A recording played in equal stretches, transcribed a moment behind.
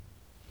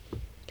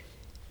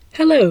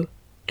Hello,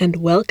 and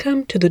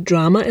welcome to the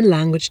Drama and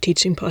Language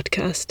Teaching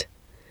Podcast.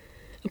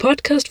 A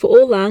podcast for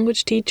all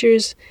language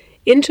teachers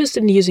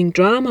interested in using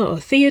drama or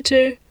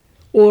theatre,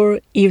 or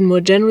even more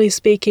generally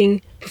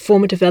speaking,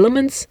 performative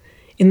elements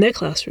in their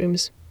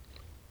classrooms.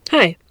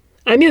 Hi,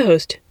 I'm your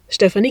host,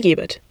 Stefanie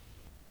Gebert.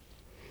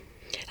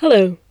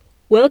 Hello,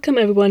 welcome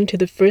everyone to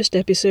the first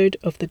episode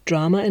of the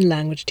Drama and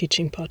Language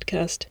Teaching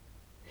Podcast.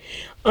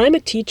 I'm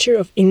a teacher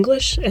of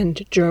English and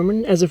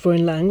German as a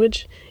foreign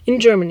language in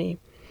Germany,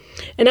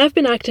 and I've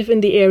been active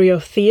in the area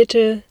of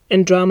theatre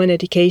and drama and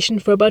education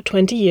for about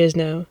 20 years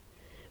now.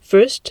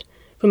 First,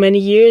 for many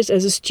years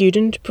as a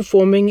student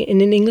performing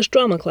in an English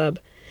drama club,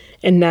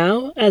 and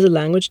now as a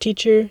language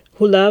teacher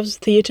who loves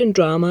theatre and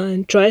drama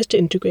and tries to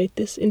integrate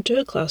this into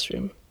her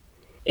classroom.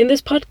 In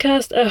this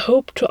podcast, I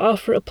hope to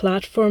offer a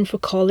platform for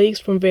colleagues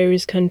from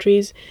various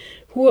countries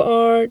who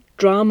are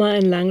drama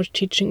and language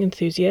teaching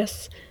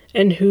enthusiasts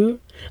and who,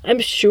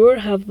 I'm sure,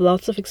 have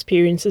lots of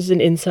experiences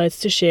and insights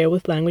to share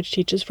with language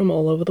teachers from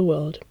all over the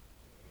world.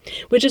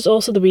 Which is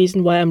also the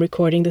reason why I'm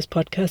recording this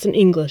podcast in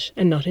English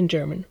and not in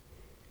German.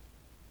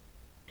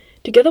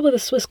 Together with a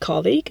Swiss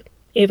colleague,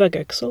 Eva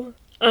Göxel,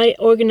 I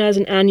organize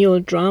an annual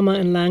drama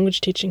and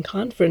language teaching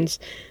conference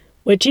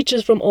where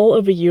teachers from all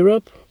over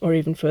Europe, or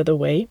even further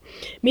away,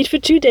 meet for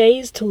 2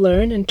 days to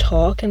learn and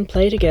talk and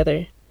play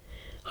together.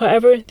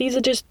 However, these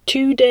are just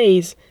 2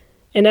 days,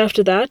 and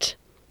after that,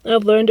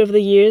 I've learned over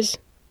the years,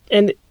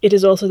 and it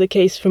is also the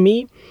case for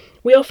me,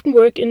 we often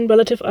work in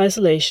relative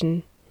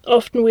isolation.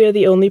 Often we are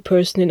the only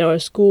person in our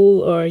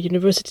school or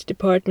university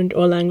department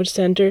or language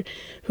center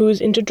who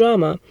is into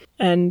drama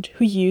and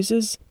who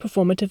uses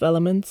performative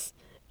elements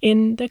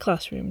in their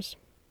classrooms.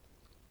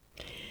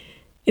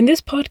 In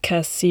this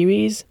podcast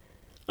series,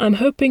 I'm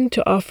hoping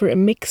to offer a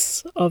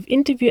mix of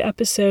interview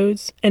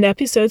episodes and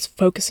episodes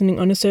focusing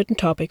on a certain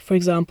topic, for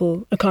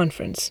example, a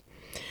conference.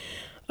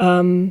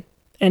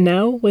 And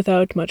now,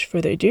 without much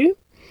further ado,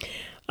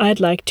 I'd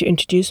like to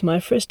introduce my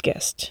first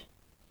guest,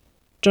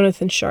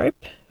 Jonathan Sharp,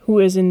 who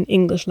is an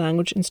English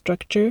language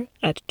instructor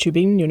at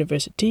Tübingen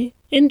University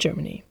in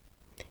Germany.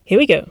 Here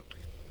we go.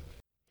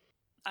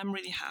 I'm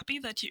really happy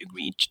that you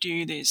agreed to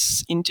do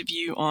this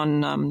interview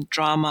on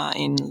drama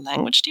in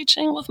language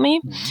teaching with me.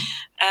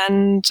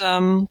 And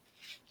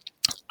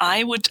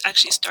I would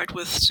actually start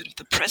with sort of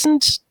the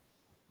present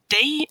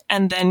day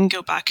and then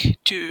go back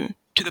to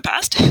the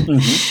past.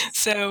 Mm-hmm.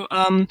 So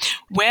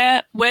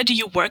where do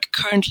you work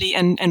currently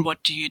and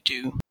what do you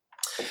do?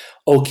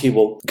 Okay,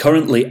 well,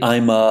 currently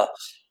I'm a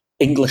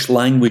English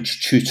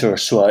language tutor,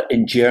 so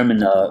in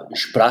German, a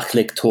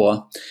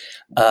Sprachlektor,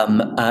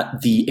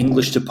 at the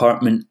English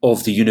department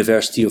of the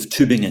University of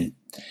Tübingen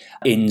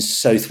in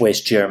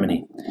southwest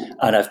Germany.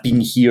 And I've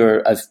been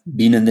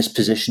in this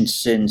position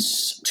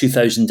since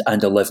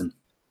 2011.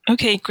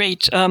 Okay,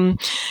 great.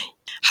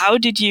 How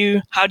did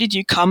you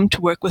come to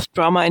work with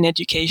drama in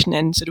education,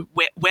 and sort of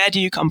where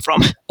do you come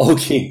from?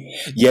 Okay,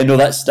 yeah, no,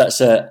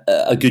 that's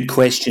a good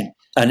question,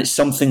 and it's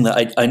something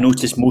that I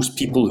notice most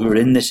people who are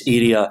in this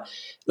area.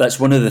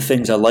 That's one of the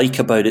things I like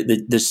about it.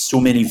 That there's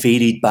so many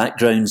varied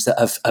backgrounds that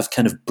have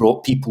kind of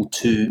brought people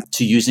to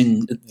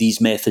using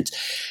these methods.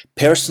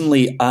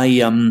 Personally,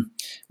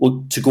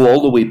 to go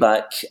all the way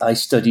back, I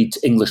studied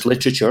English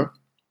literature.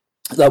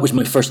 That was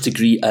my first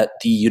degree at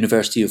the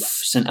University of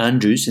St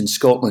Andrews in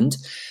Scotland.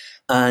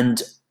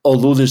 And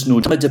although there's no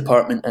drama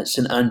department at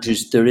St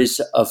Andrews, there is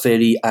a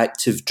very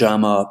active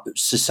drama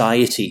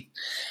society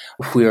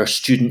where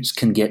students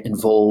can get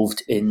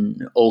involved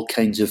in all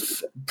kinds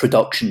of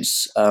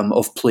productions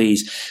of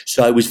plays.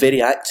 So I was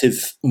very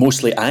active,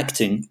 mostly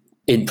acting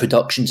in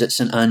productions at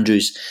St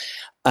Andrews.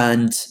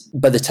 And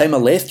by the time I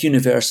left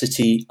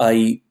university,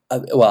 I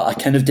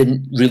kind of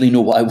didn't really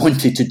know what I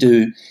wanted to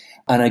do.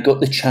 And I got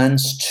the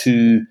chance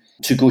to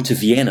go to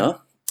Vienna.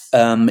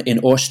 In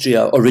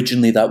Austria.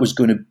 Originally, that was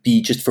going to be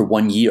just for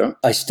 1 year.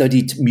 I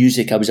studied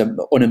music. I was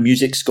on a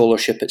music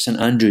scholarship at St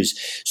Andrews.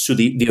 So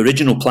the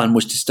original plan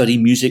was to study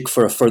music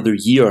for a further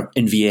year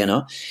in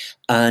Vienna.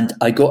 And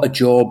I got a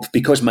job,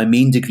 because my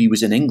main degree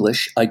was in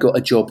English, I got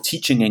a job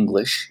teaching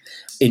English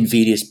in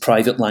various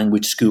private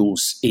language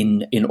schools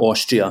in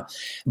Austria.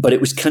 But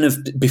it was kind of,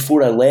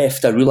 before I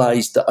left, I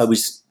realised that I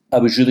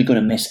was really going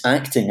to miss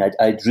acting.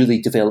 I'd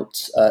really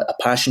developed a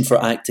passion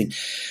for acting.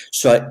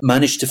 So I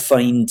managed to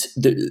find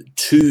the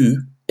 2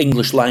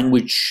 English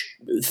language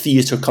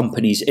theatre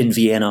companies in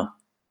Vienna.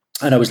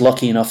 And I was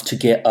lucky enough to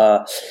get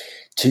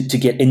to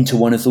get into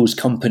one of those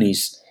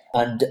companies.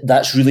 And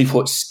that's really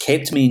what's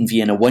kept me in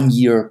Vienna. 1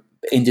 year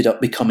ended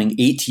up becoming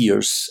 8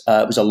 years.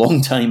 It was a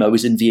long time I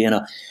was in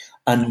Vienna.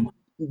 And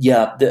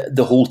yeah,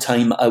 the whole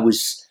time I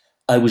was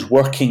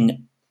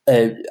working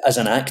as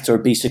an actor,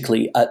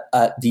 basically,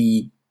 at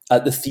the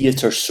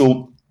theatre.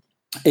 So,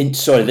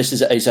 this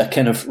is a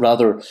kind of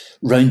rather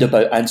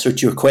roundabout answer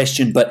to your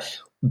question, but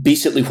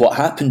basically what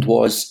happened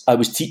was I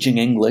was teaching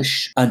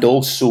English and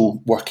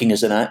also working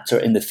as an actor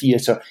in the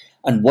theatre.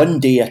 And one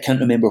day, I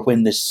can't remember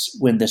when this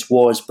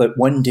was, but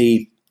one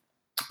day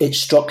it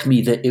struck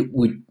me that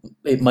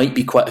it might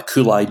be quite a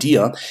cool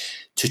idea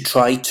to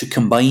try to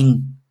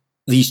combine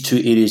these two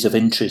areas of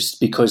interest,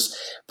 because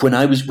when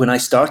I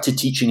started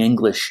teaching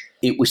English,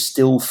 it was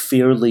still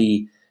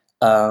fairly,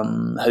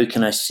 how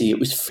can I say, it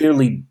was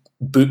fairly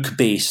book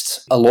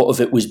based. A lot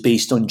of it was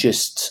based on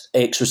just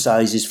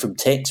exercises from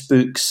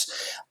textbooks,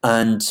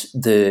 and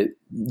the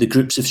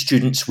groups of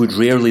students would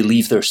rarely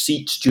leave their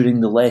seats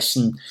during the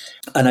lesson.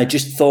 And I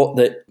just thought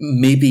that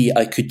maybe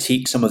I could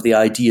take some of the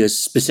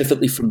ideas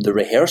specifically from the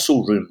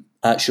rehearsal room,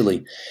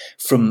 actually,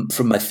 from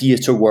my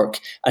theatre work,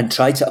 and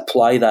try to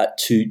apply that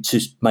to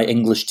my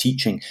English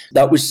teaching.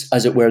 That was,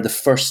 as it were, the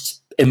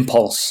first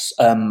impulse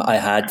I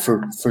had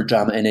for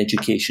drama in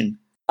education.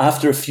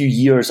 After a few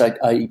years,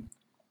 I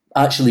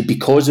actually,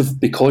 because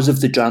of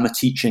the drama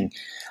teaching,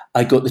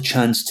 I got the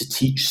chance to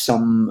teach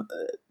some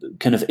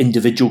kind of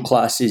individual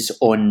classes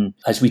on,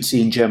 as we'd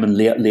say in German,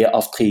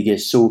 Lehraufträge,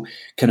 so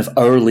kind of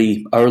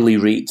hourly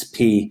rate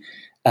pay,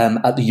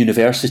 at the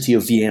University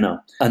of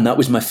Vienna. And that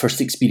was my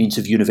first experience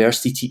of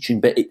university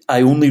teaching. But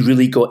I only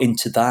really got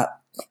into that,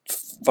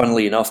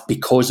 funnily enough,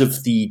 because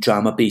of the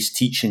drama-based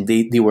teaching.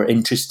 They were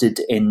interested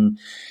in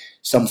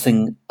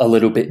something a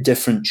little bit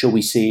different, shall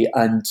we say.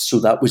 And so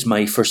that was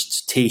my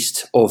first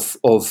taste of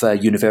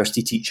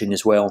university teaching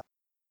as well.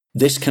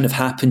 This kind of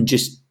happened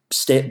just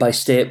step by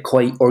step,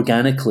 quite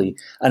organically.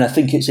 And I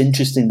think it's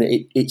interesting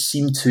that it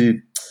seemed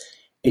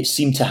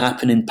to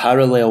happen in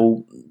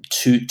parallel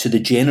to the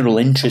general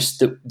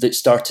interest that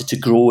started to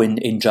grow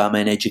in drama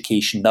and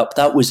education.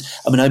 That was,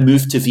 I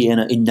moved to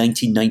Vienna in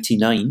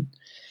 1999.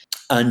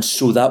 And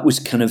so that was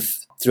kind of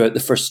throughout the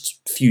first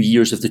few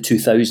years of the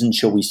 2000s,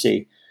 shall we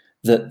say,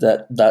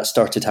 that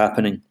started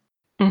happening.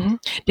 Mm-hmm.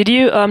 Did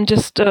you,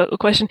 just a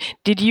question,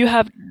 did you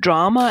have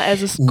drama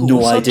as a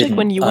school subject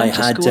when you went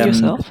to school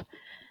yourself?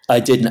 I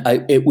didn't.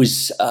 I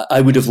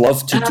would have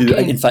loved to do.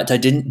 In fact, I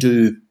didn't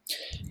do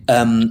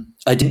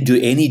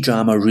any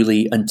drama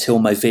really until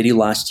my very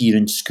last year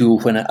in school,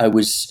 when I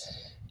was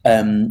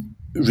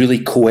really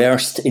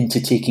coerced into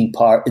taking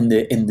part in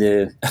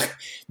the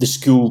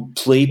school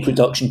play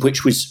production,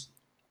 which was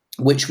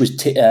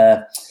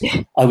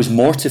I was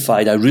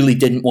mortified. I really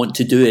didn't want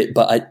to do it,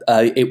 but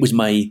it was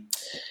my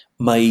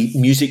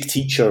music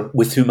teacher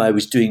with whom I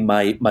was doing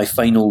my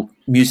final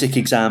music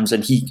exams,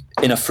 and he,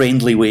 in a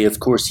friendly way, of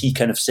course, he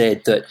kind of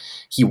said that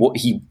he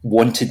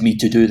wanted me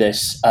to do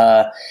this,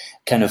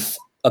 kind of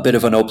a bit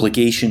of an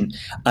obligation,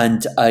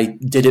 and I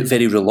did it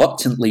very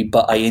reluctantly,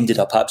 but I ended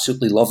up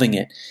absolutely loving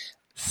it.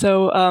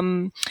 So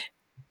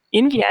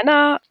in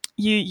Vienna,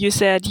 you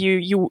said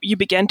you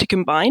began to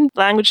combine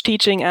language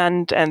teaching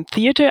and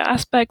theater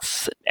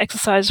aspects,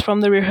 exercises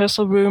from the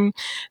rehearsal room.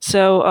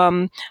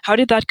 So how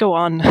did that go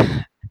on?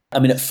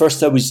 At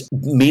first I was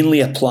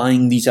mainly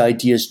applying these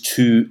ideas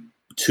to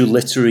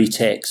literary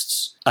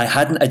texts. I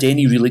hadn't had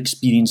any real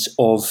experience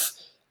of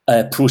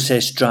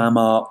process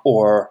drama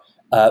or,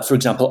 for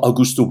example,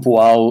 Augusto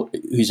Boal,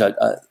 who's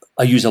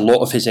I use a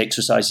lot of his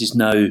exercises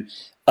now,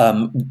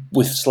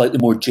 with slightly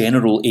more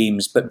general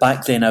aims. But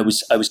back then I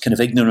was kind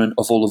of ignorant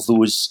of all of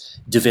those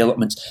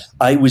developments.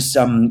 I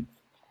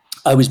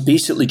was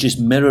basically just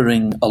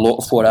mirroring a lot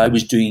of what I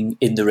was doing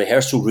in the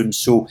rehearsal room.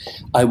 So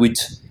I would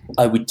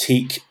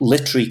take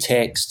literary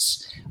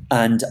texts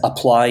and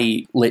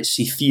apply, let's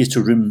say,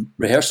 theatre room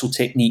rehearsal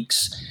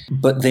techniques,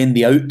 but then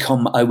the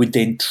outcome, I would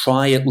then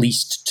try at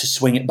least to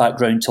swing it back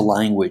round to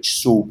language.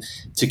 So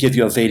to give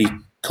you a very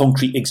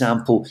concrete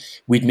example,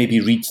 we'd maybe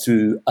read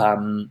through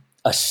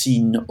a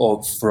scene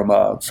from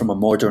a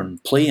modern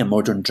play, a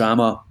modern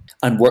drama,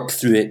 and work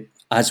through it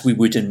as we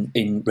would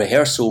in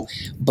rehearsal,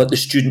 but the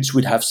students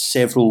would have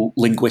several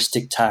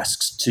linguistic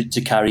tasks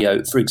to carry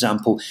out. For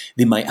example,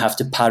 they might have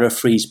to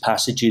paraphrase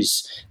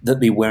passages that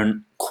they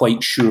weren't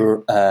quite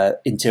sure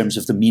in terms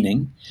of the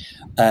meaning.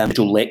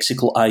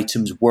 Lexical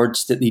items,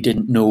 words that they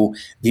didn't know,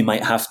 they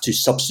might have to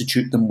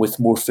substitute them with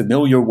more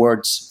familiar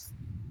words.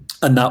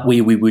 And that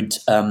way we would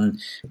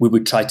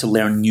try to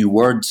learn new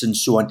words and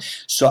so on.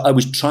 So I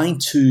was trying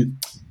to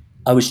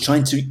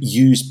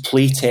use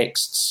play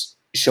texts,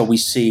 shall we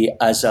say,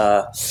 as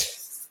a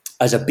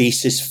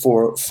basis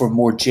for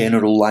more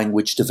general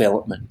language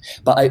development.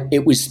 But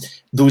it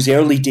was, those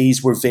early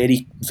days were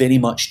very, very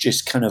much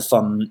just kind of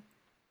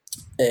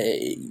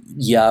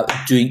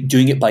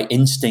doing it by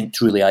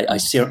instinct. Really, I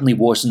certainly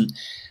wasn't.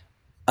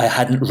 I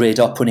hadn't read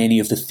up on any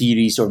of the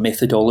theories or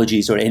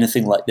methodologies or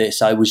anything like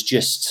this. I was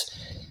just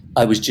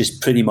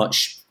pretty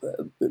much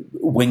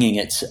winging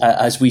it,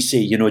 as we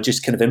say,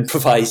 just kind of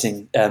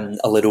improvising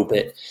a little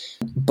bit.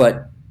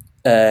 But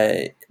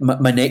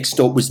my next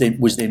stop was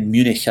then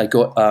Munich. I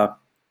got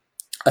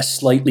a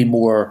slightly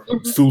more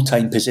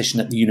full-time position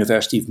at the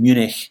University of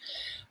Munich,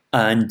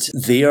 and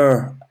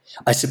there,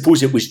 I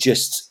suppose it was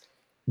just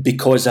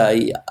because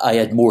I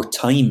had more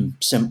time.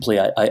 Simply,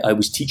 I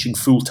was teaching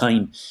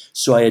full-time,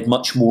 so I had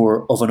much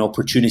more of an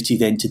opportunity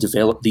then to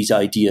develop these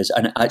ideas.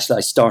 And actually,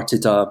 I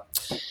started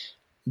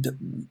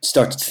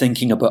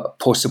thinking about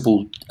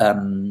possible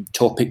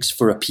topics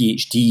for a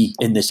PhD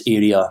in this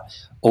area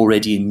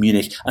already in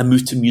Munich. I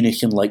moved to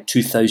Munich in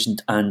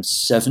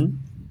 2007,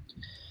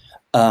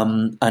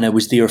 and I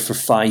was there for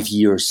 5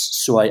 years.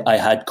 So I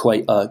had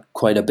quite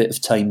a bit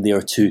of time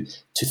there to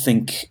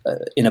think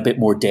in a bit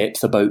more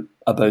depth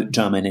about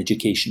drama in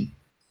education.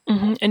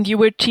 Mm-hmm. And you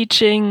were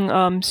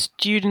teaching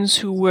students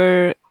who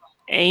were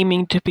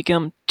aiming to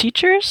become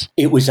teachers?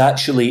 It was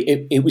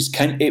actually it was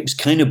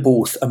kind of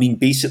both. I mean,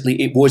 basically,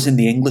 it was in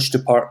the English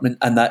department,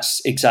 and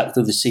that's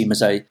exactly the same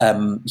as I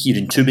here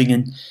in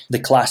Tübingen. The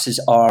classes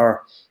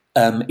are,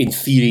 in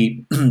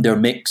theory, they're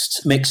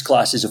mixed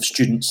classes of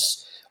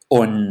students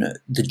on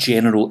the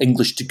general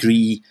English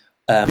degree,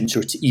 or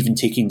even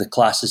taking the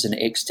class as an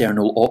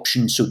external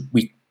option. So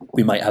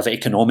we might have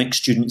economic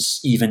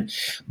students even,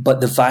 but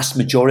the vast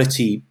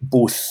majority,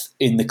 both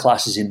in the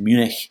classes in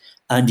Munich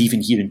and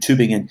even here in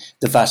Tübingen,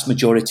 the vast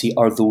majority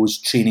are those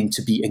training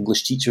to be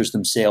English teachers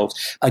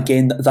themselves.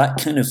 Again,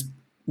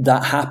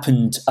 that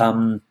happened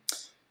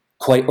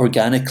quite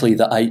organically.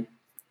 That I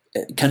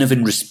kind of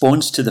in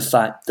response to the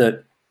fact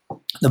that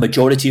the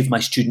majority of my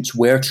students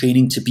were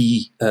training to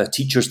be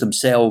teachers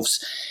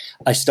themselves,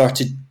 I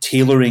started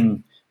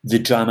tailoring the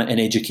drama and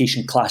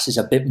education classes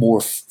a bit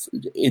more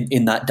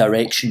in that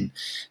direction,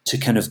 to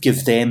kind of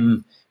give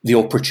them the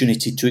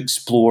opportunity to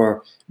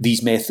explore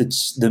these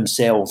methods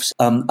themselves.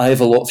 I have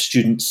a lot of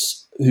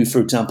students who, for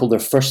example, their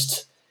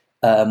first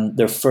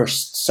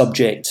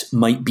subject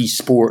might be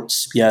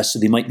sports. Yeah, so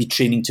they might be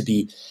training to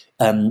be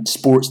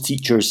sports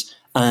teachers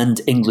and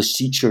English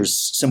teachers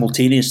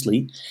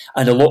simultaneously.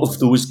 And a lot of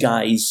those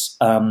guys,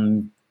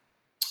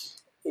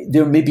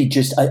 they're maybe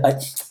just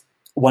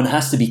one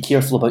has to be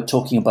careful about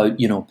talking about,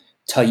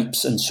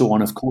 types and so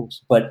on, of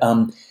course. But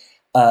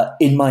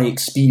in my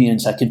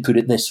experience, I can put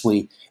it this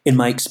way. In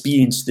my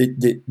experience,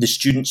 the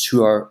students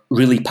who are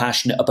really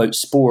passionate about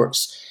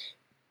sports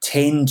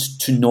tend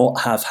to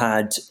not have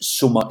had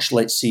so much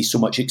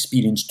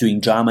experience doing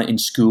drama in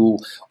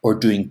school or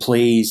doing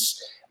plays,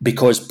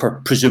 because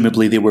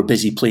presumably they were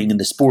busy playing in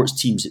the sports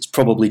teams. It's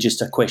probably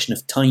just a question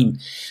of time.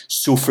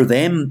 So for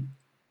them,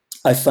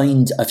 I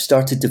find I've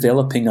started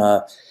developing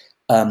an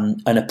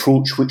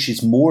approach which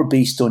is more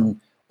based on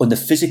the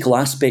physical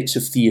aspects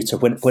of theatre.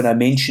 When I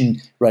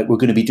mention, right, we're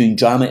going to be doing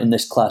drama in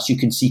this class, you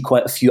can see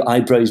quite a few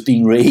eyebrows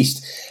being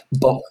raised.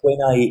 But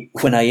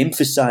when I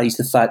emphasise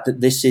the fact that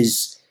this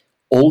is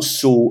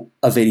also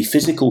a very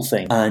physical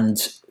thing,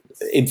 and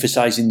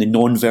emphasising the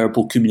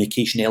non-verbal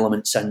communication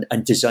elements and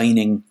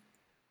designing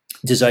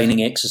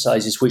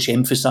exercises which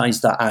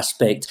emphasise that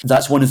aspect,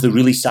 that's one of the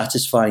really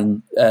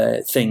satisfying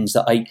things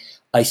that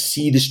I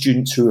see the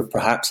students who are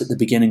perhaps at the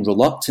beginning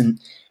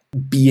reluctant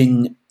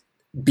being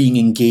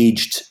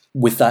engaged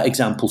with that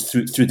example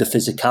through the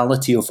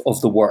physicality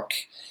of the work,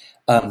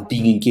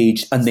 being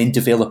engaged, and then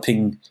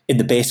developing, in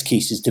the best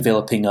cases,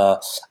 developing an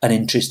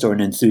interest or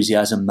an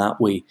enthusiasm that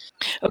way.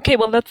 Okay,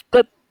 well that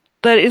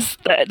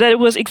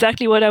was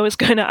exactly what I was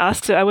going to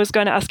ask. So I was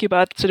going to ask you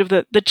about sort of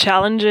the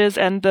challenges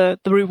and the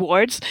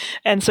rewards,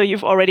 and so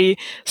you've already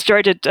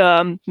started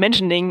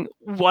mentioning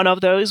one of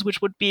those, which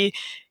would be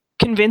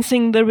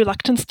convincing the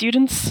reluctant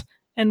students,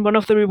 and one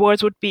of the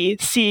rewards would be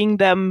seeing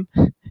them,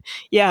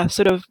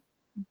 sort of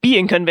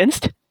being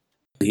convinced.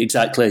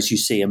 Exactly as you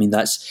say. I mean,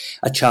 that's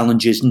a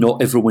challenge. Is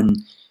not everyone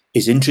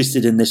is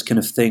interested in this kind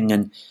of thing,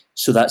 and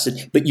so that's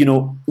it. But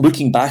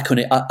looking back on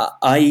it,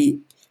 I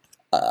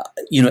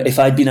if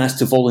I'd been asked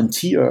to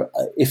volunteer,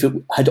 if it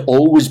had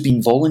always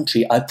been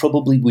voluntary, I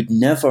probably would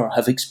never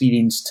have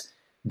experienced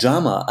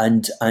drama,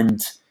 and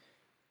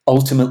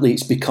ultimately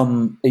it's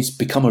become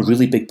a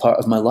really big part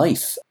of my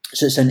life.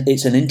 So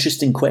it's an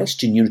interesting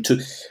question.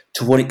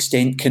 To what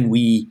extent can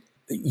we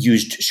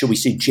use, shall we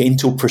say,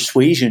 gentle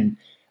persuasion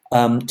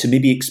to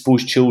maybe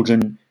expose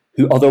children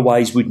who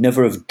otherwise would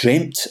never have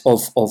dreamt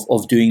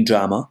of doing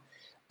drama,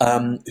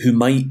 who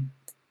might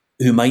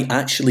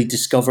actually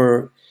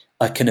discover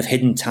a kind of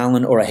hidden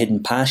talent or a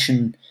hidden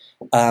passion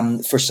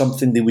for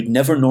something they would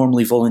never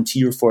normally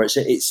volunteer for. It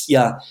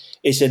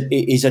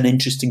is an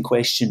interesting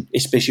question,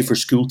 especially for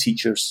school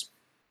teachers.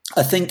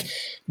 I think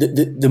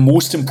the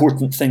most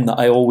important thing that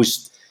I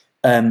always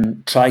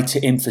try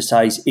to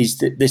emphasise is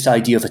this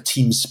idea of a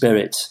team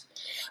spirit,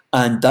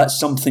 and that's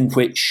something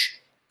which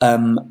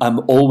I'm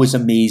always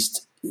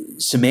amazed,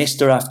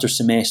 semester after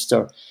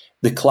semester,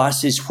 the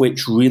classes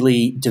which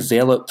really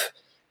develop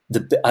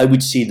I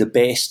would say the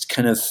best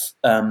kind of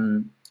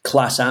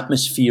class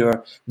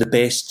atmosphere, the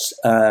best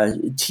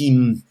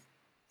team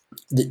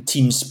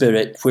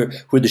spirit,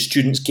 where the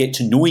students get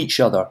to know each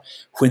other,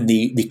 when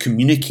they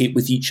communicate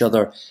with each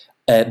other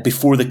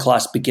before the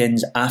class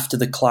begins, after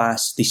the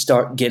class, they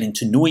start getting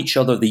to know each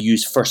other, they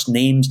use first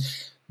names.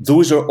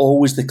 Those are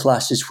always the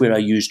classes where I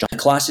use drama. The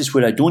classes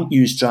where I don't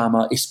use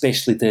drama,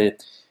 especially the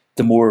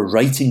more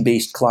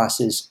writing-based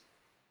classes,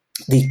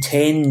 they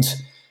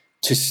tend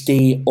to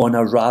stay on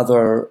a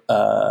rather,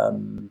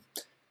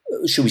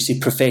 shall we say,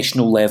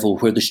 professional level,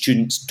 where the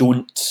students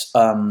don't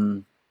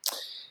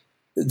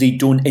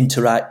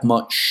interact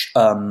much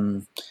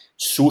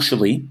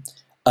socially,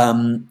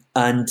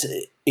 and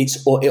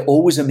it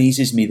always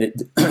amazes me that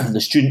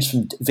the students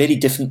from very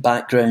different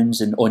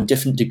backgrounds and on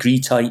different degree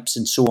types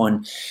and so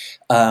on,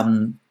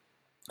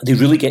 they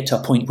really get to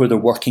a point where they're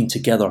working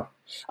together.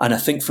 And I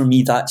think for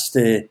me, that's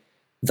the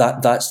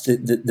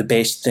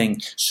best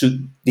thing. So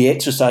the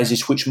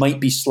exercises, which might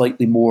be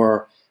slightly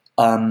more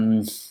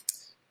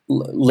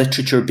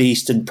literature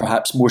based and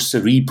perhaps more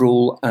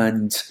cerebral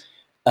and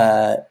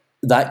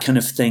that kind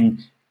of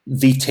thing,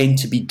 they tend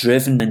to be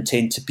driven and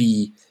tend to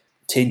be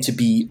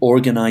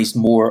organised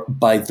more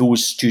by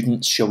those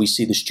students, shall we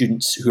say, the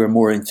students who are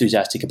more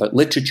enthusiastic about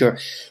literature.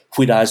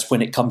 Whereas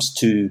when it comes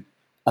to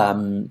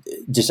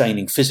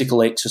designing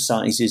physical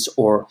exercises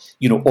or,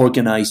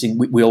 organising,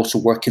 we also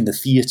work in the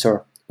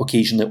theatre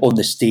occasionally on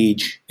the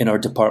stage in our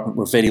department.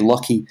 We're very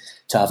lucky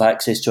to have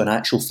access to an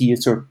actual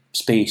theatre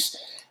space.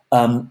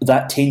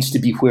 That tends to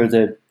be where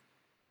the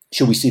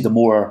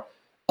more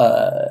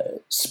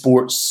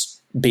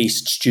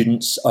sports-based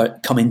students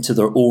come into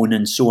their own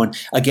and so on.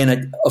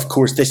 Again, of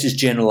course, this is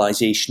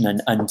generalisation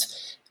and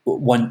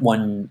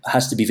one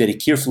has to be very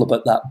careful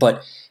about that.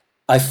 But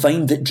I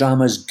find that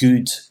drama is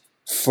good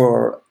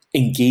for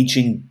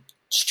engaging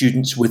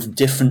students with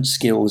different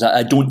skills.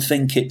 I don't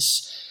think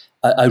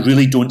I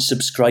really don't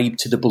subscribe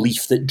to the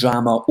belief that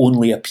drama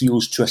only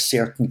appeals to a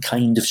certain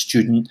kind of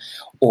student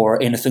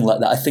or anything like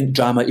that. I think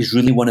drama is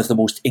really one of the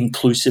most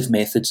inclusive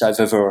methods I've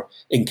ever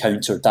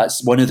encountered.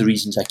 That's one of the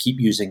reasons I keep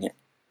using it.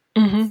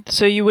 Mm-hmm.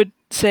 So you would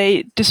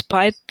say,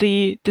 despite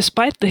the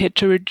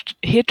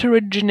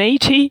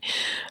heterogeneity,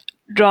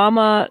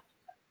 drama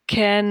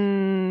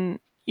can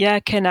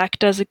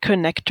act as a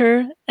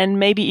connector and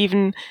maybe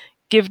even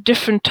give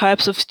different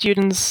types of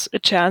students a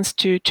chance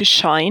to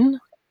shine.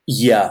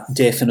 Yeah,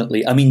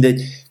 definitely. I mean,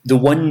 the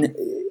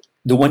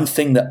one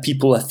thing that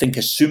people, I think,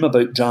 assume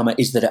about drama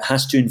is that it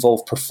has to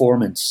involve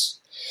performance.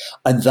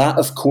 And that,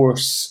 of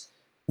course,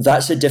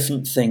 that's a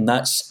different thing.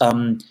 That's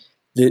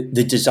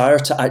the desire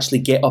to actually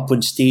get up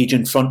on stage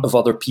in front of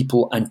other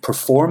people and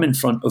perform in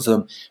front of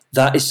them.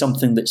 That is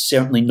something that's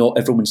certainly not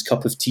everyone's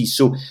cup of tea.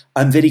 So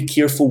I'm very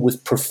careful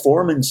with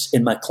performance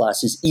in my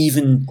classes,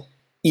 even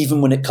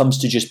when it comes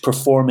to just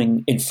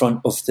performing in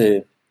front of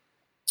the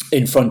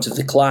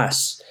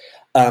class.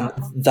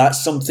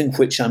 That's something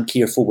which I'm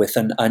careful with,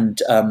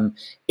 and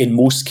in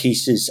most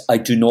cases, I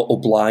do not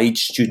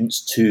oblige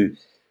students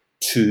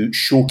to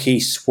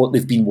showcase what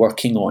they've been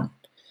working on.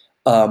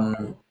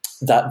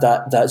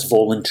 That's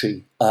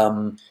voluntary,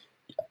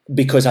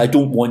 because I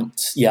don't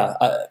want,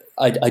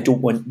 I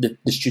don't want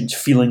the students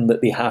feeling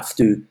that they have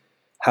to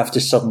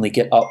suddenly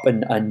get up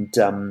and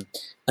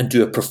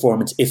do a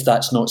performance if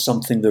that's not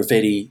something they're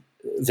very,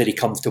 very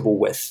comfortable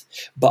with.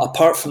 But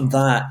apart from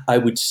that, I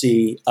would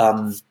say.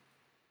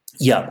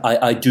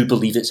 I do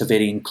believe it's a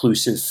very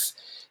inclusive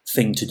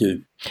thing to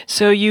do.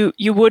 So you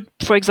would,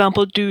 for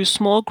example, do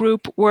small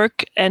group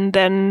work and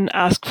then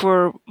ask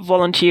for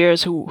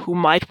volunteers who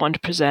might want to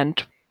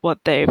present what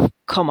they've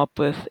come up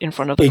with in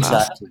front of the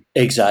class.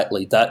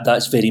 Exactly.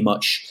 That's very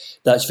much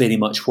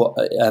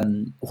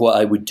what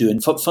I would do.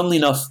 And funnily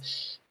enough,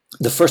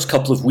 the first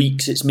couple of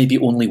weeks, it's maybe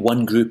only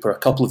one group or a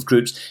couple of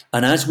groups.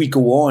 And as we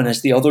go on,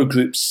 as the other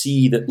groups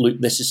see that, look,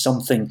 this is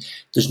something,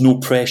 there's no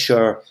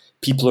pressure,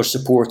 people are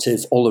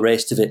supportive, all the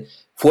rest of it,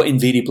 what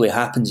invariably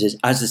happens is,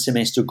 as the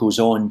semester goes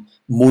on,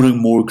 more and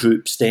more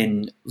groups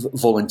then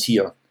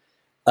volunteer.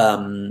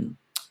 And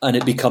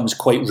it becomes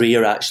quite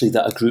rare, actually,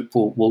 that a group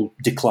will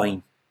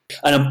decline.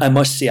 And I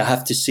must say, I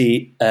have to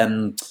say,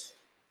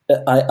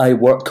 I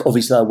work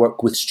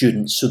with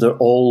students, so they're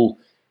all,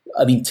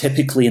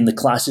 typically in the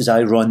classes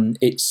I run,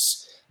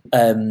 it's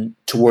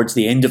towards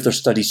the end of their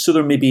studies, so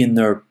they're maybe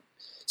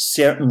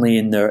certainly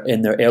in their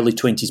early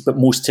 20s, but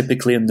most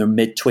typically in their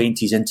mid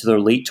 20s into their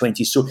late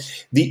 20s. So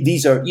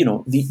these are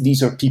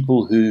these are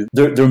people who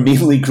they're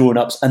mainly grown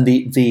ups, and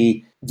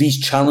these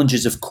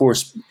challenges, of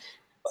course,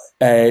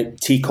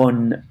 take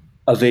on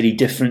a very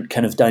different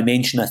kind of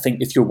dimension. I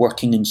think if you're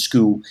working in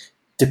school,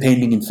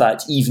 depending, in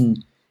fact,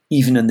 even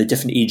in the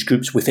different age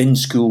groups within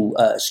school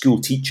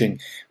teaching,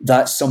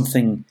 that's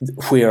something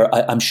where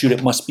I'm sure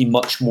it must be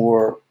much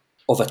more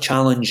of a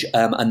challenge,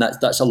 and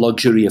that's a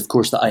luxury, of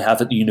course, that I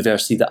have at the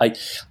university, that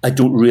I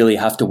don't really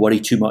have to worry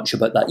too much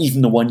about that.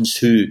 Even the ones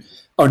who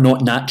are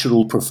not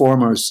natural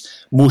performers,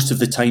 most of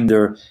the time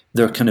they're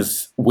kind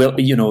of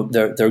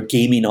they're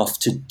game enough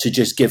to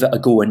just give it a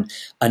go and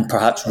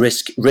perhaps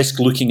risk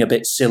looking a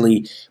bit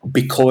silly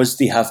because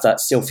they have that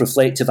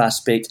self-reflective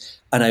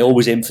aspect. And I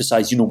always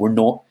emphasize, we're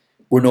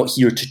not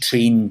here to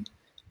train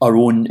our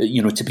own,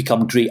 to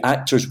become great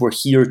actors. We're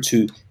here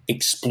to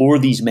explore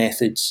these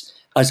methods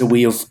as a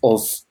way of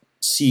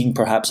seeing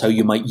perhaps how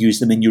you might use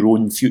them in your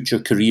own future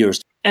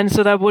careers. And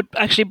so that would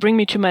actually bring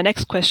me to my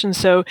next question.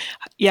 So,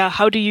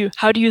 how do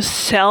you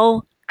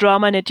sell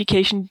drama and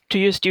education to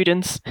your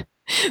students?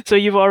 So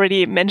you've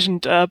already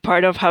mentioned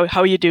part of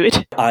how you do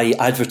it. I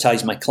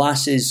advertise my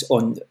classes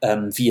on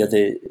via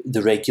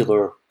the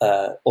regular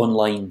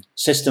online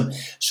system,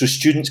 so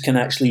students can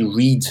actually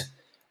read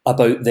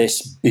about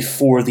this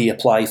before they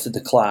apply for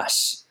the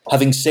class.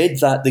 Having said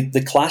that,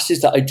 the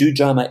classes that I do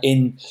drama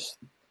in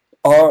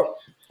are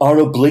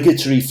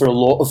obligatory for a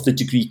lot of the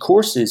degree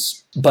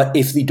courses. But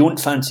if they don't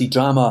fancy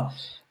drama,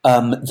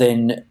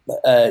 then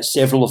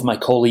several of my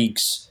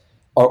colleagues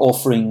are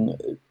offering,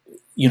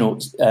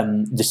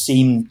 the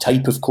same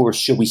type of course,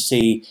 shall we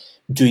say,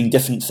 doing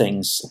different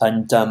things.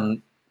 And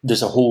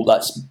that's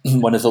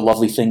one of the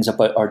lovely things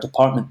about our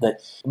department,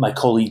 that my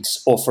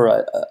colleagues offer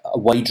a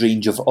wide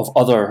range of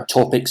other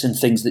topics and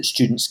things that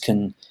students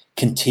can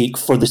take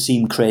for the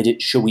same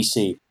credit, shall we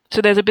say.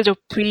 So there's a bit of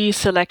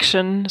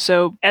pre-selection.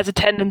 So as a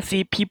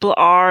tendency, people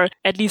are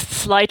at least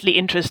slightly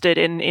interested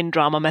in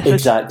drama methods.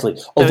 Exactly.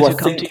 Although I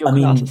think,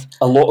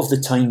 a lot of the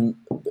time,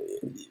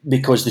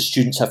 because the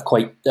students have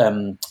quite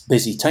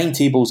busy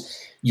timetables,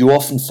 you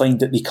often find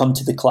that they come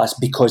to the class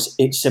because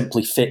it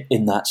simply fit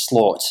in that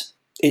slot.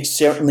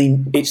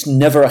 It's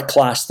never a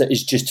class that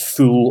is just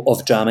full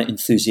of drama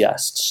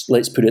enthusiasts,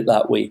 let's put it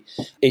that way.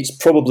 It's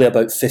probably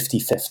about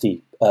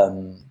 50-50,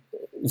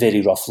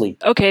 very roughly.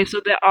 Okay, so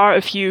there are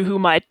a few who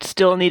might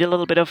still need a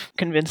little bit of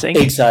convincing.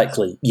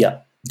 Exactly, yeah,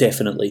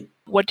 definitely.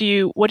 What do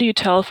you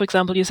tell, for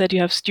example, you said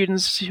you have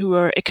students who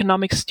are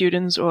economics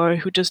students or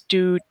who just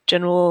do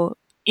general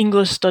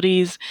English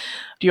studies.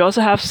 Do you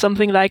also have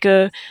something like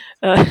a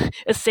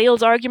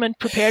sales argument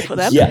prepared for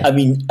them? Yeah,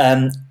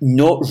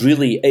 not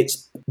really.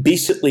 It's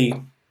basically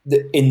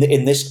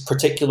in this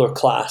particular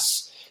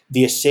class,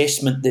 the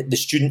assessment that the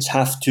students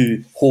have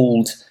to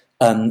hold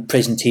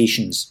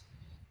presentations.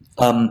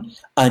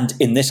 And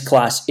in this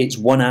class, it's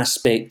one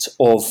aspect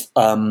of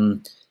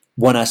drama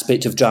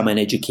and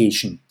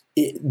education.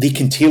 They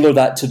can tailor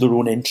that to their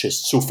own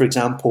interests. So, for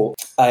example,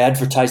 I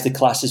advertise the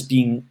class as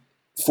being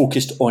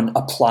focused on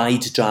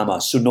applied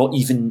drama, so not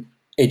even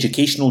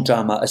educational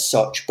drama as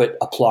such, but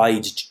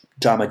applied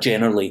drama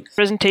generally.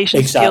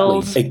 Presentation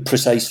skills.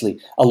 Precisely.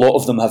 A lot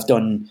of them have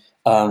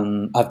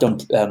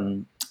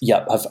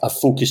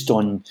focused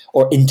on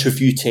or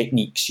interview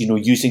techniques.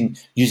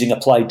 Using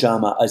applied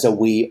drama as a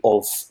way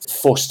of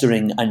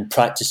fostering and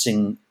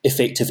practicing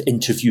effective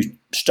interview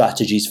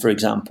strategies, for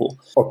example,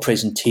 or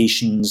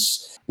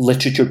presentations.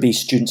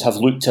 Literature-based students have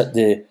looked at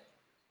the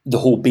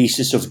whole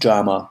basis of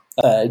drama,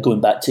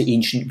 going back to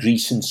ancient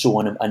Greece and so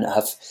on, and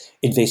have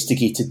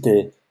investigated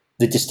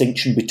the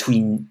distinction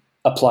between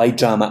applied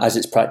drama as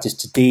it's practiced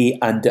today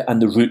and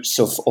the roots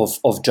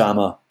of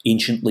drama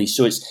anciently.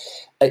 So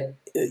it's,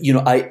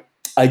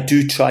 I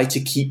do try to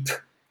keep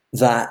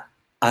that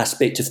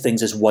aspect of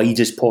things as wide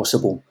as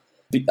possible.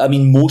 I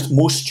mean,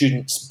 most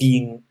students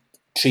being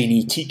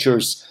trainee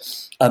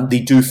teachers, they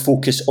do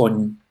focus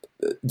on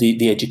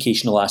the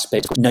educational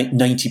aspect,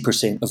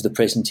 90% of the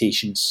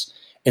presentations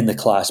in the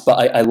class,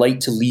 but I like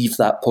to leave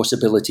that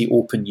possibility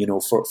open,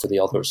 for the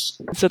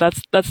others. So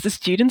that's the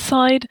student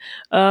side.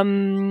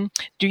 Do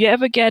you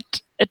ever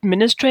get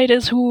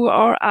administrators who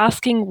are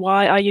asking,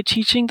 why are you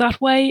teaching that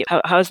way?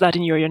 How is that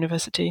in your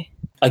university?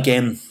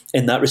 Again,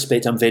 in that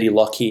respect, I'm very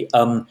lucky.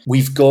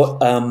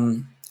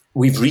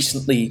 We've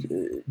recently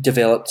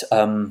developed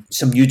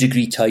some new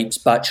degree types,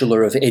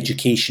 Bachelor of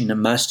Education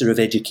and Master of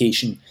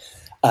Education.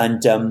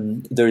 And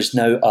there's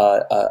now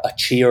a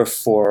chair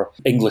for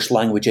English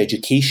language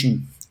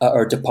education at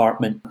our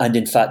department. And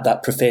in fact,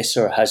 that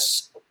professor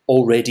has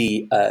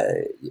already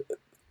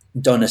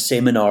done a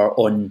seminar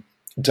on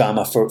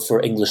drama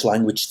for English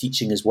language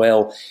teaching as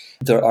well.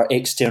 There are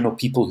external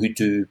people who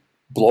do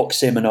block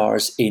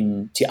seminars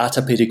in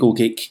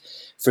Theaterpädagogik,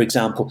 for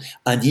example.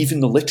 And even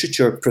the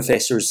literature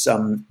professors,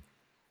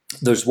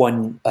 there's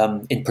one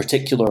in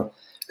particular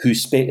who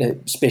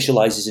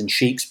specialises in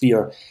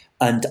Shakespeare.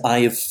 And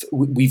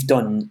we've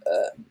done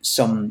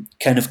some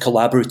kind of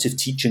collaborative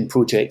teaching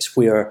projects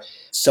where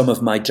some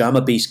of my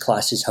drama-based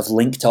classes have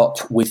linked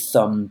up with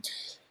some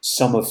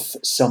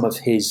of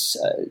his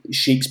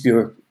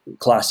Shakespeare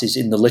classes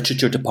in the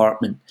literature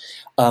department.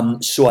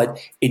 So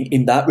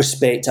in that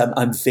respect,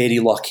 I'm very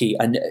lucky.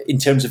 And in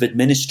terms of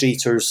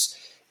administrators,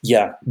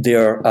 yeah,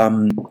 they've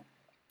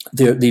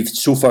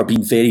so far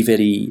been very,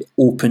 very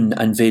open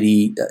and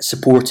very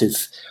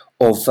supportive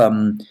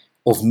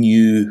of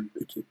new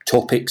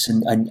topics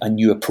and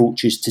new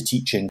approaches to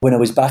teaching. When I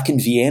was back in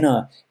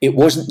Vienna, it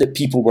wasn't that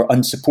people were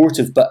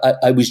unsupportive, but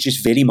I was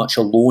just very much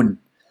alone.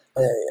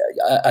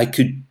 I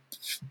could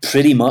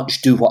pretty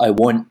much do what I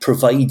want,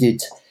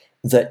 provided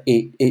that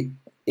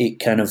it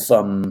kind of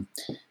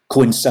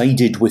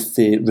coincided with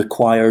the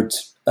required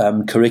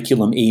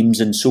curriculum aims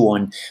and so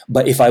on.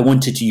 But if I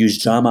wanted to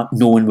use drama,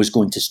 no one was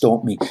going to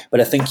stop me. But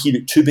I think here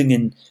at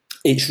Tübingen,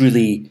 it's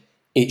really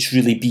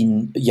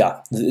been,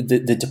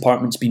 the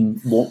department's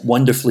been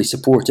wonderfully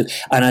supportive.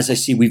 And as I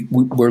say,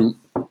 we're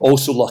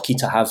also lucky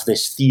to have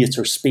this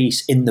theatre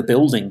space in the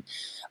building,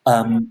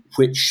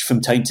 which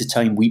from time to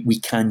time we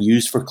can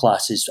use for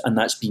classes, and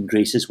that's been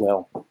great as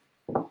well.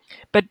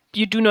 But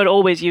you do not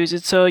always use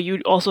it, so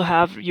you also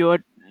have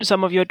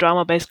some of your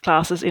drama-based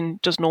classes in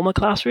just normal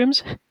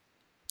classrooms?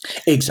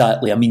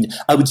 Exactly. I mean,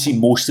 I would say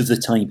most of the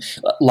time.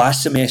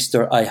 Last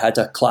semester, I had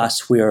a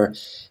class where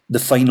the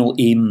final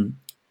aim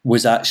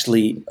was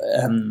actually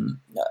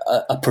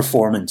a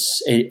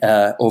performance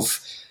of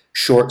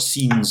short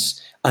scenes,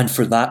 and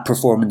for that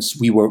performance,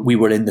 we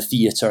were in the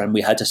theatre, and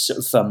we had a sort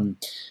of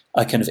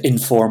a kind of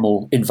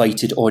informal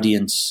invited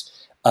audience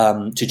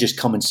to just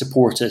come and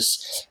support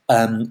us.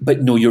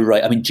 But no, you're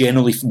right. I mean,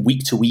 generally from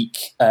week to week,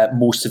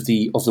 most of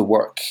the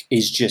work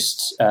is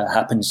just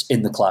happens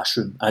in the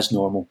classroom as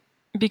normal.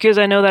 Because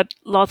I know that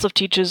lots of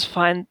teachers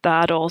find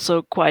that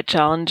also quite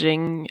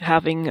challenging,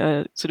 having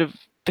a sort of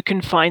the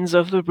confines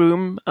of the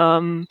room,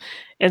 and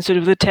sort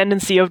of the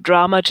tendency of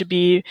drama to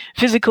be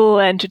physical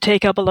and to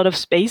take up a lot of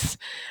space.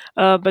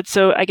 But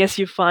so I guess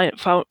you've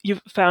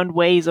found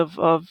ways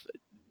of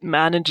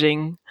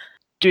managing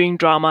doing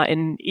drama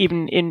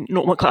even in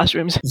normal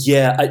classrooms.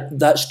 Yeah,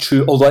 that's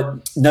true. Although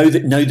now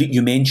that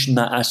you mention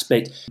that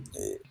aspect,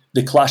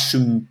 the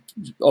classroom,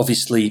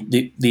 obviously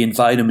the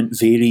environment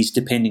varies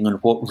depending on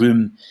what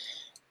room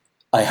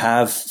I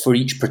have for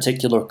each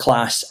particular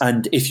class.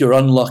 And if you're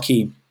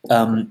unlucky,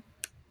 and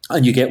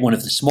you get one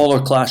of the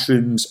smaller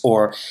classrooms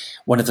or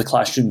one of the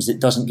classrooms that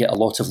doesn't get a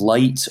lot of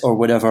light or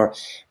whatever,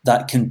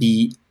 that can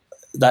be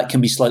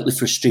slightly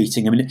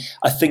frustrating. I mean,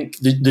 I think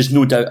there's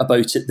no doubt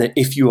about it that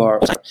if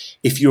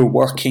you're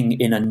working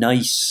in a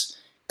nice,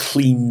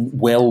 clean,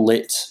 well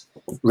lit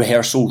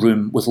rehearsal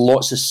room with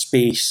lots of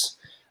space,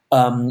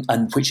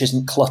 and which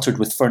isn't cluttered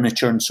with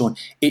furniture and so on,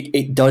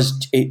 it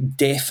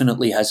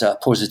definitely has a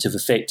positive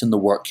effect on the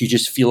work. You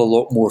just feel a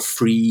lot more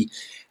free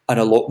and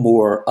a lot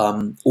more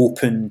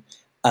open,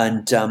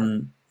 and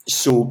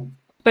so.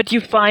 But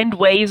you find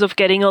ways of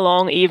getting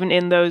along even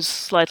in those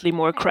slightly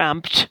more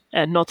cramped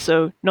and not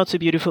so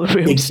beautiful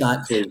rooms.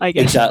 Exactly. I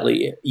guess.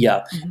 Exactly.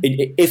 Yeah.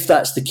 Mm-hmm. If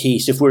that's the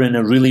case, if we're in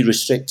a really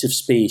restrictive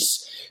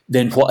space,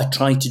 then what I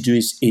try to do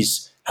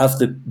is have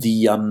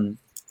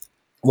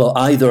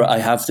either I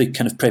have the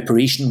kind of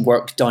preparation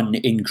work done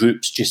in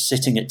groups, just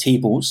sitting at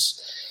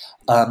tables,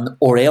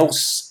 or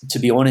else, to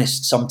be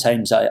honest,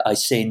 sometimes I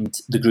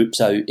send the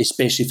groups out,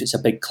 especially if it's a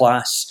big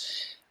class.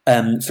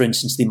 For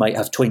instance, they might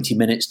have 20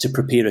 minutes to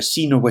prepare a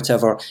scene or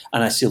whatever,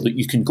 and I say, look,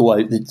 you can go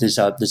out. There's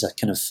a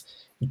kind of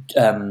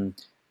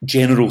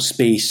general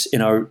space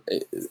in our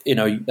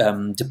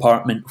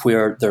department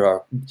where there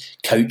are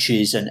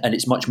couches and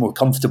it's much more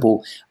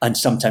comfortable. And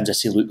sometimes I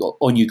say, look,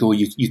 on you go.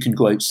 You can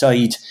go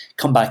outside,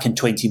 come back in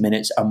 20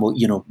 minutes, and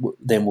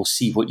we'll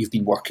see what you've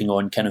been working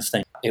on, kind of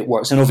thing. It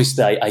works, and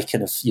obviously I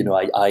kind of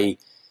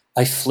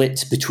I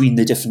flit between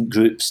the different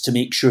groups to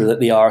make sure that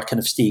they are kind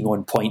of staying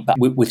on point. But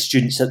with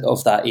students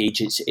of that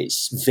age,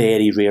 it's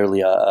very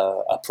rarely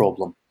a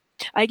problem.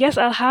 I guess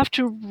I'll have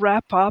to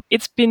wrap up.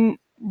 It's been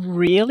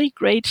really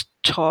great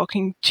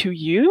talking to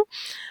you.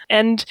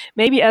 And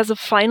maybe as a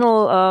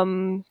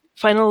final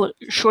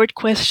short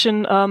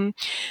question,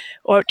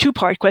 or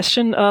two-part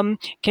question,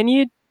 can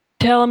you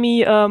tell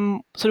me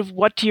sort of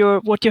what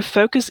your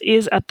focus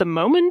is at the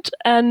moment,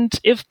 and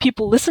if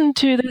people listen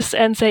to this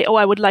and say, "Oh,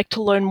 I would like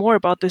to learn more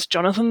about this,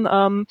 Jonathan,"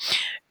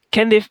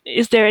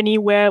 is there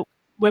anywhere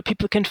where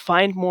people can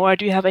find more?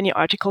 Do you have any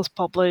articles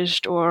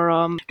published, or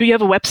do you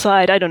have a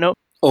website? I don't know.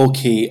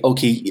 Okay,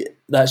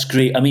 that's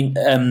great. I mean,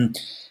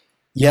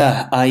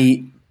 yeah,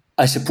 I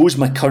suppose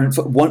my current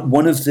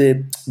one of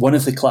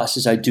the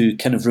classes I do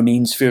kind of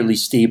remains fairly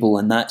stable,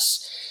 and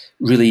that's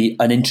really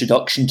an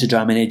introduction to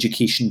drama in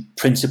education,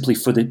 principally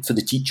for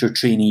the teacher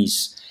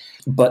trainees.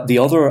 But the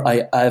other,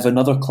 I have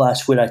another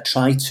class where I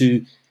try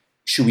to,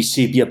 should we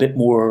say, be a bit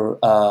more,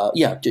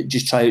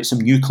 just try out some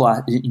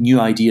new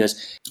ideas.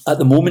 At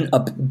the moment, a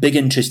big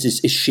interest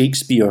is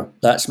Shakespeare.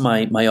 That's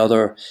my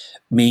other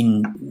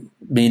main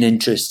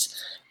interest.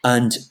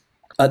 And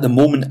at the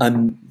moment,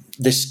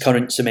 this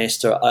current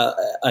semester,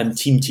 I'm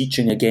team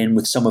teaching again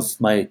with some of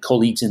my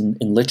colleagues in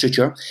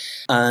literature.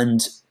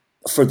 And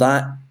for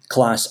that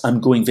class, I'm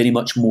going very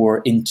much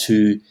more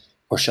into,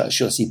 or shall I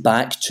say,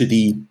 back to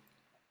the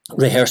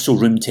rehearsal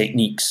room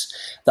techniques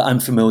that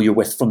I'm familiar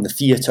with from the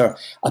theatre,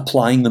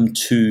 applying them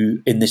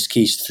to, in this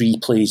case, 3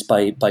 plays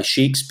by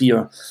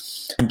Shakespeare,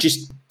 and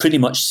just pretty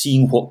much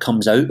seeing what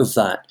comes out of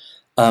that.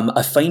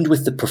 I find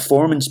with the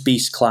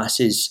performance-based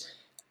classes,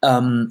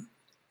 the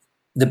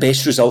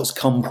best results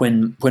come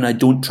when I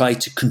don't try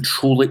to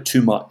control it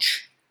too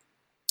much.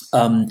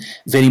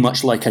 Very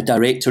much like a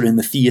director in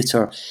the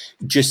theatre,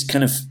 just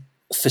kind of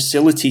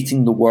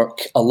facilitating the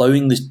work,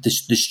 allowing the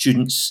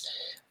students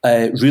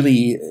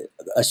really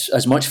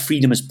as much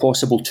freedom as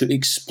possible to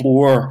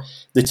explore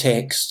the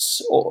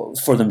texts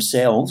for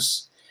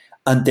themselves,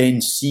 and then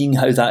seeing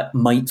how that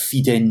might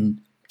feed in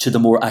to the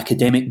more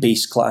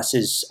academic-based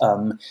classes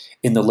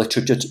in the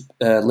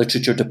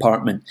literature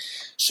department.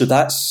 So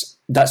that's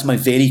my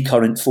very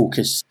current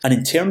focus. And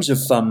in terms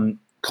of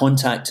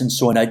contact and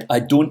so on, I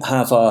don't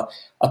have a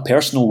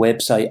personal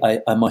website,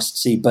 I must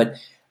say, but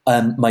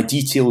my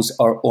details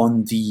are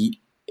on the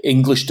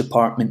English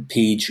department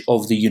page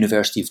of the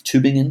University of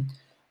Tübingen.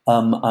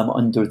 I'm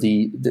under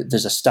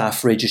there's a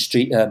staff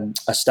register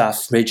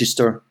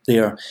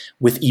there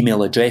with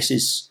email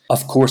addresses.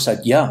 Of course,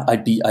 I'd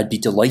be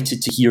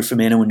delighted to hear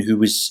from anyone who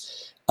was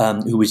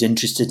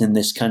interested in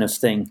this kind of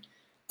thing.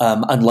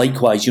 And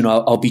likewise,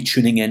 I'll be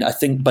tuning in. I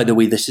think, by the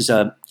way, this is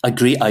a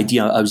great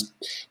idea. I was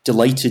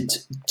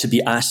delighted to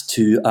be asked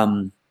to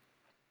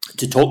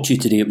talk to you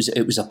today.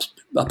 It was a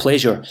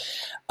pleasure.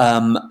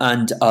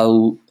 And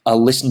I'll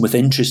I'll listen with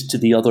interest to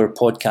the other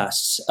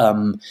podcasts.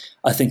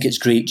 I think it's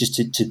great just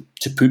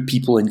to put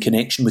people in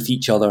connection with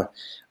each other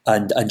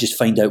and just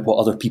find out what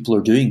other people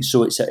are doing.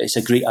 So it's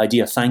a great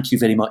idea. Thank you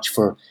very much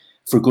for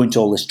going to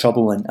all this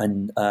trouble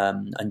and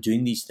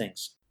doing these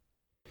things.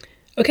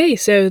 Okay,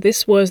 so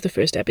this was the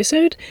first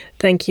episode.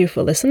 Thank you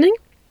for listening.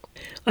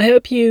 I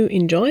hope you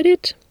enjoyed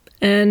it,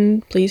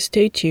 and please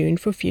stay tuned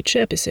for future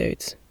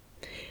episodes.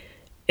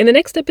 In the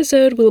next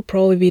episode, we'll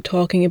probably be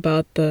talking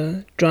about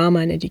the Drama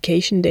and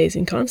Education Days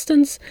in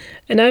Constance,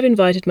 and I've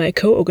invited my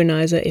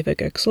co-organizer Eva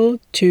Göxel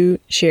to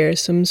share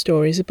some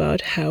stories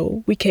about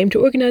how we came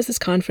to organize this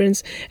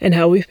conference and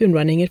how we've been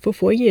running it for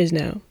 4 years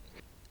now.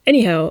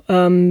 Anyhow,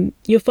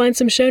 you'll find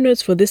some show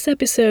notes for this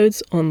episode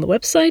on the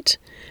website,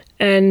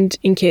 and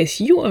in case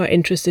you are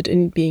interested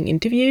in being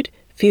interviewed,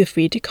 feel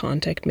free to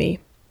contact me.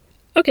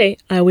 Okay,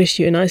 I wish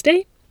you a nice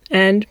day,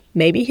 and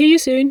maybe hear you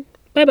soon.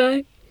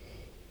 Bye-bye.